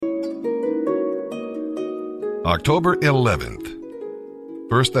October 11th.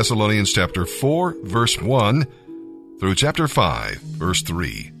 1 Thessalonians chapter 4, verse 1 through chapter 5, verse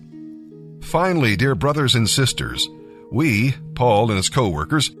 3. Finally, dear brothers and sisters, we, Paul and his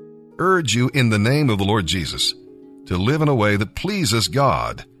co-workers, urge you in the name of the Lord Jesus to live in a way that pleases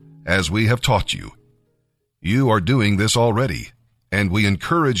God, as we have taught you. You are doing this already, and we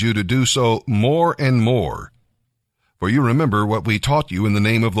encourage you to do so more and more. For you remember what we taught you in the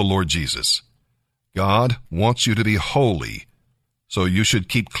name of the Lord Jesus. God wants you to be holy, so you should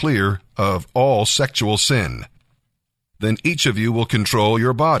keep clear of all sexual sin. Then each of you will control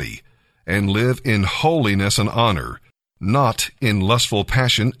your body and live in holiness and honor, not in lustful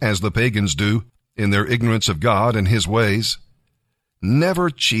passion as the pagans do in their ignorance of God and his ways. Never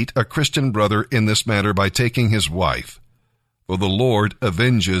cheat a Christian brother in this matter by taking his wife, for the Lord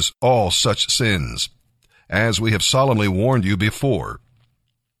avenges all such sins, as we have solemnly warned you before.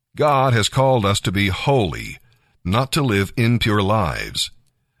 God has called us to be holy, not to live impure lives.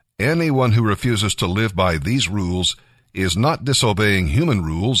 Anyone who refuses to live by these rules is not disobeying human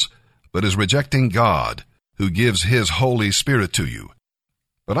rules, but is rejecting God, who gives his Holy Spirit to you.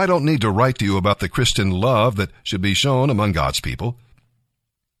 But I don't need to write to you about the Christian love that should be shown among God's people.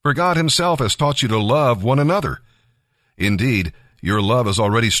 For God himself has taught you to love one another. Indeed, your love is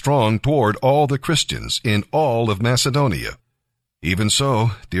already strong toward all the Christians in all of Macedonia. Even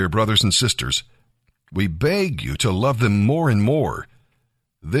so, dear brothers and sisters, we beg you to love them more and more.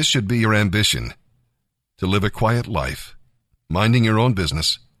 This should be your ambition, to live a quiet life, minding your own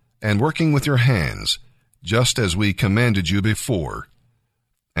business, and working with your hands, just as we commanded you before.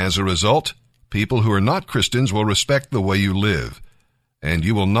 As a result, people who are not Christians will respect the way you live, and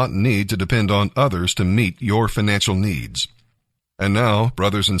you will not need to depend on others to meet your financial needs. And now,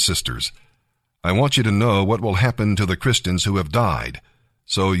 brothers and sisters, I want you to know what will happen to the Christians who have died,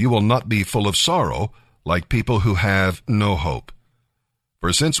 so you will not be full of sorrow like people who have no hope.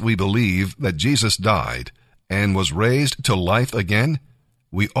 For since we believe that Jesus died and was raised to life again,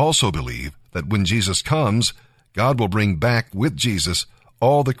 we also believe that when Jesus comes, God will bring back with Jesus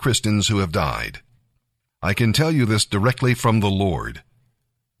all the Christians who have died. I can tell you this directly from the Lord.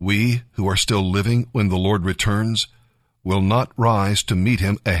 We, who are still living when the Lord returns, will not rise to meet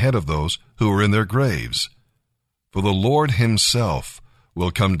him ahead of those who are in their graves. For the Lord himself will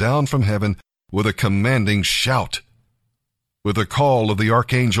come down from heaven with a commanding shout, with the call of the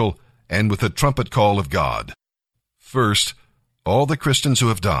archangel, and with the trumpet call of God. First, all the Christians who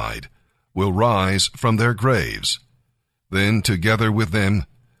have died will rise from their graves. Then, together with them,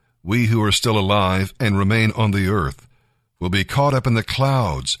 we who are still alive and remain on the earth will be caught up in the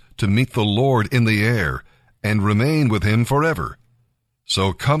clouds to meet the Lord in the air and remain with him forever.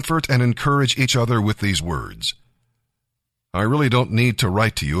 So comfort and encourage each other with these words. I really don't need to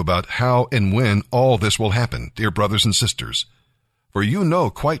write to you about how and when all this will happen, dear brothers and sisters, for you know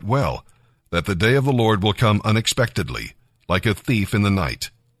quite well that the day of the Lord will come unexpectedly, like a thief in the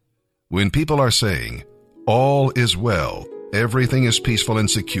night. When people are saying, all is well, everything is peaceful and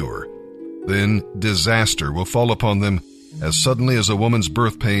secure, then disaster will fall upon them as suddenly as a woman's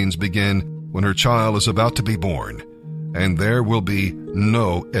birth pains begin when her child is about to be born, and there will be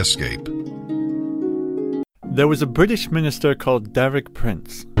no escape. There was a British minister called Derek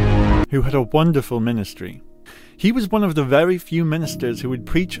Prince, who had a wonderful ministry. He was one of the very few ministers who would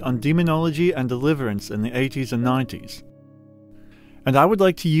preach on demonology and deliverance in the 80s and 90s. And I would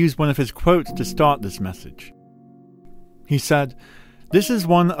like to use one of his quotes to start this message. He said, "This is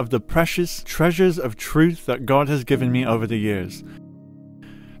one of the precious treasures of truth that God has given me over the years.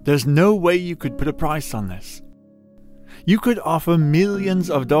 There's no way you could put a price on this. You could offer millions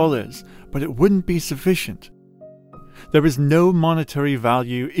of dollars, but it wouldn't be sufficient. There is no monetary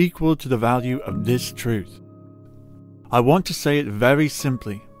value equal to the value of this truth. I want to say it very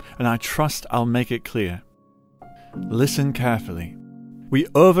simply, and I trust I'll make it clear. Listen carefully. We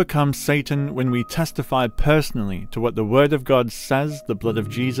overcome Satan when we testify personally to what the Word of God says the blood of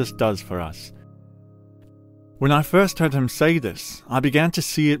Jesus does for us. When I first heard him say this, I began to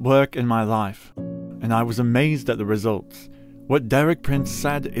see it work in my life, and I was amazed at the results. What Derek Prince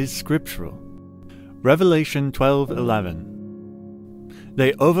said is scriptural. Revelation 12:11.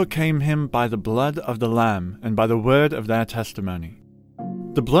 They overcame him by the blood of the Lamb and by the word of their testimony.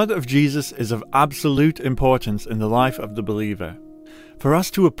 The blood of Jesus is of absolute importance in the life of the believer. For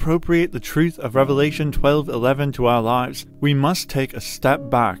us to appropriate the truth of Revelation 12:11 to our lives, we must take a step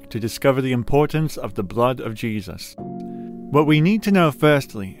back to discover the importance of the blood of Jesus. What we need to know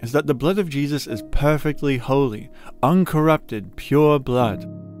firstly is that the blood of Jesus is perfectly holy, uncorrupted, pure blood.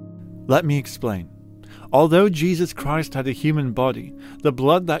 Let me explain. Although Jesus Christ had a human body, the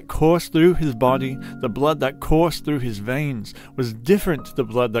blood that coursed through his body, the blood that coursed through his veins, was different to the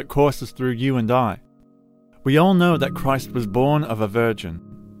blood that courses through you and I. We all know that Christ was born of a virgin.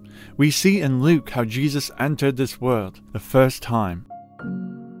 We see in Luke how Jesus entered this world the first time.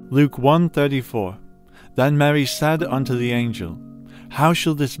 Luke 1:34. Then Mary said unto the angel, How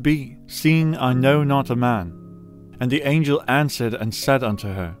shall this be, seeing I know not a man? And the angel answered and said unto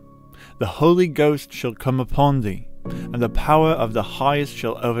her, The Holy Ghost shall come upon thee, and the power of the Highest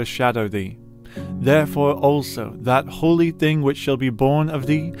shall overshadow thee. Therefore also that holy thing which shall be born of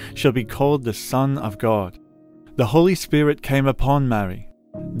thee shall be called the Son of God. The Holy Spirit came upon Mary.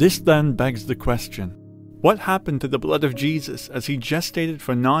 This then begs the question, what happened to the blood of Jesus as he gestated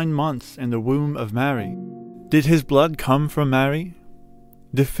for 9 months in the womb of Mary? Did his blood come from Mary?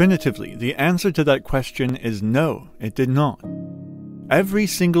 Definitively, the answer to that question is no, it did not. Every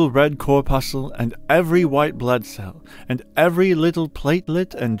single red corpuscle and every white blood cell and every little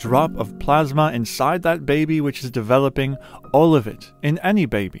platelet and drop of plasma inside that baby which is developing, all of it, in any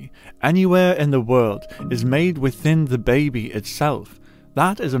baby, anywhere in the world, is made within the baby itself.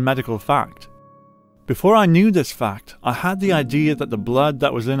 That is a medical fact. Before I knew this fact, I had the idea that the blood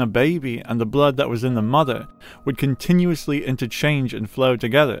that was in a baby and the blood that was in the mother would continuously interchange and flow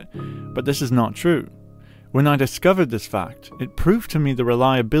together, but this is not true. When I discovered this fact, it proved to me the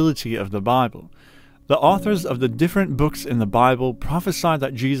reliability of the Bible. The authors of the different books in the Bible prophesied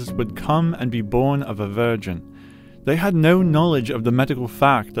that Jesus would come and be born of a virgin. They had no knowledge of the medical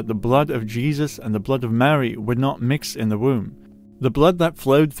fact that the blood of Jesus and the blood of Mary would not mix in the womb. The blood that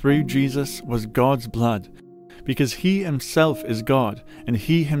flowed through Jesus was God's blood, because he himself is God, and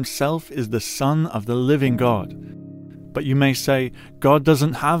he himself is the Son of the living God. But you may say, God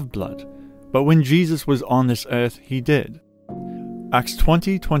doesn't have blood. But when Jesus was on this earth, he did. Acts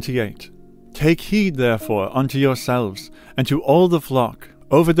 20:28. Take heed therefore unto yourselves, and to all the flock,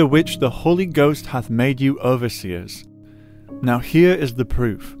 over the which the Holy Ghost hath made you overseers. Now here is the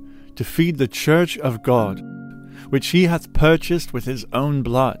proof, to feed the church of God, which he hath purchased with his own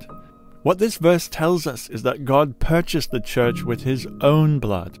blood. What this verse tells us is that God purchased the church with his own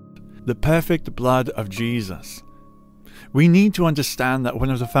blood, the perfect blood of Jesus. We need to understand that one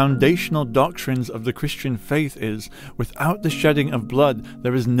of the foundational doctrines of the Christian faith is, without the shedding of blood,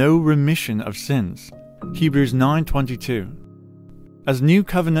 there is no remission of sins. Hebrews 9:22. As New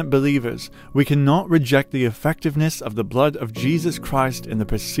Covenant believers, we cannot reject the effectiveness of the blood of Jesus Christ in the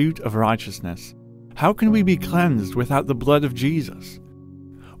pursuit of righteousness. How can we be cleansed without the blood of Jesus?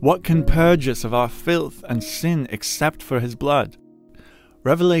 What can purge us of our filth and sin except for his blood?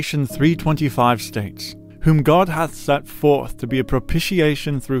 Revelation 3:25 states, Whom God hath set forth to be a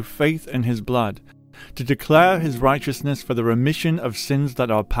propitiation through faith in his blood, to declare his righteousness for the remission of sins that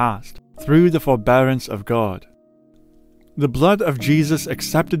are past, through the forbearance of God. The blood of Jesus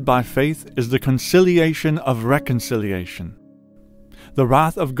accepted by faith is the conciliation of reconciliation. The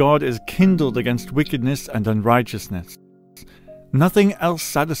wrath of God is kindled against wickedness and unrighteousness. Nothing else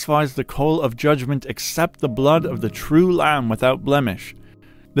satisfies the call of judgment except the blood of the true Lamb without blemish.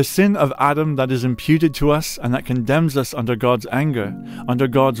 The sin of Adam that is imputed to us and that condemns us under God's anger, under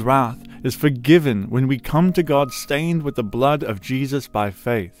God's wrath, is forgiven when we come to God stained with the blood of Jesus by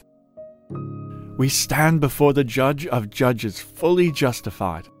faith. We stand before the Judge of Judges fully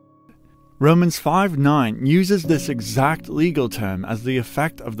justified. Romans 5:9 uses this exact legal term as the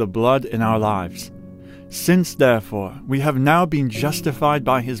effect of the blood in our lives. Since, therefore, we have now been justified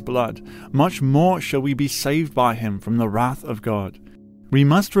by his blood, much more shall we be saved by him from the wrath of God. We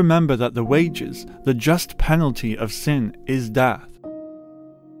must remember that the wages, the just penalty of sin, is death.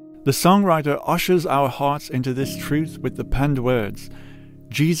 The songwriter ushers our hearts into this truth with the penned words,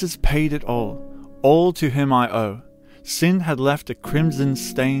 Jesus paid it all to him I owe. Sin had left a crimson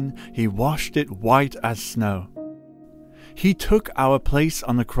stain, he washed it white as snow. He took our place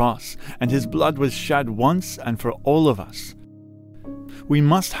on the cross, and his blood was shed once and for all of us. We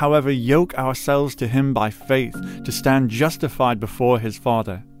must, however, yoke ourselves to him by faith to stand justified before his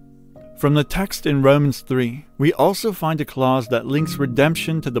Father. From the text in Romans 3, we also find a clause that links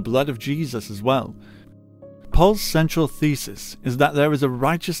redemption to the blood of Jesus as well. Paul's central thesis is that there is a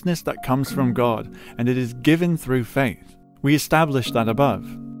righteousness that comes from God, and it is given through faith. We established that above.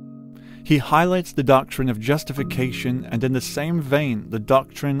 He highlights the doctrine of justification and in the same vein the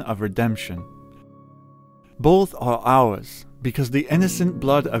doctrine of redemption. Both are ours because the innocent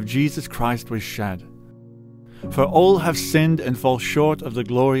blood of Jesus Christ was shed. For all have sinned and fall short of the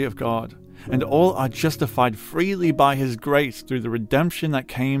glory of God, and all are justified freely by his grace through the redemption that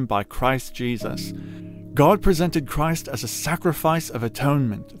came by Christ Jesus. God presented Christ as a sacrifice of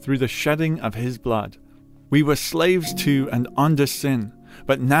atonement through the shedding of his blood. We were slaves to and under sin,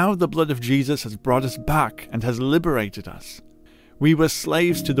 but now the blood of Jesus has brought us back and has liberated us. We were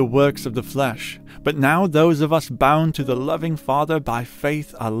slaves to the works of the flesh, but now those of us bound to the loving Father by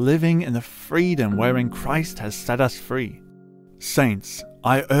faith are living in the freedom wherein Christ has set us free. Saints,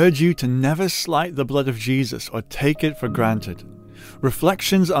 I urge you to never slight the blood of Jesus or take it for granted.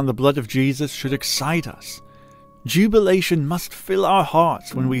 Reflections on the blood of Jesus should excite us. Jubilation must fill our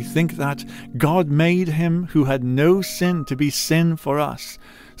hearts when we think that God made him who had no sin to be sin for us,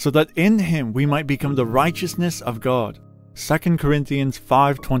 so that in him we might become the righteousness of God. 2 Corinthians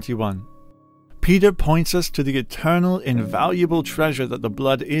 5:21. Peter points us to the eternal, invaluable treasure that the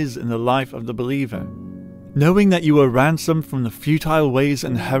blood is in the life of the believer. Knowing that you were ransomed from the futile ways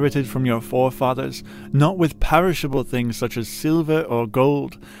inherited from your forefathers, not with perishable things such as silver or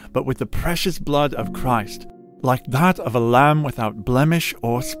gold, but with the precious blood of Christ, like that of a lamb without blemish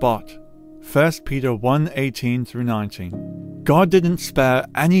or spot. 1 Peter 1:18-19. God didn't spare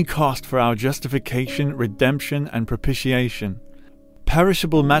any cost for our justification, redemption, and propitiation.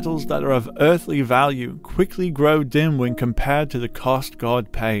 Perishable metals that are of earthly value quickly grow dim when compared to the cost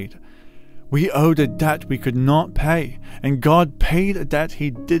God paid. We owed a debt we could not pay, and God paid a debt he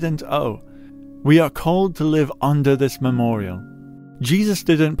didn't owe. We are called to live under this memorial. Jesus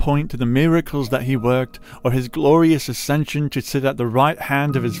didn't point to the miracles that he worked or his glorious ascension to sit at the right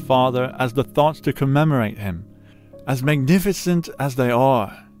hand of his Father as the thoughts to commemorate him. As magnificent as they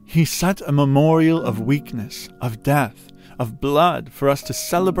are, he set a memorial of weakness, of death, of blood for us to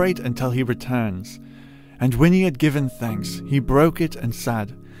celebrate until he returns. And when he had given thanks, he broke it and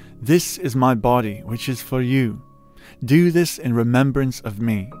said, "This is my body, which is for you. Do this in remembrance of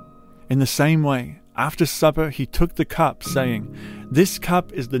me." In the same way, after supper, he took the cup, saying, "This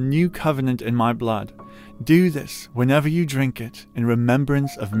cup is the new covenant in my blood. Do this whenever you drink it in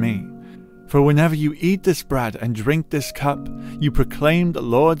remembrance of me. For whenever you eat this bread and drink this cup, you proclaim the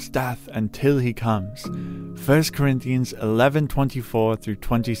Lord's death until he comes." 1 Corinthians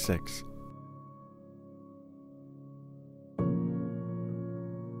 11:24-26.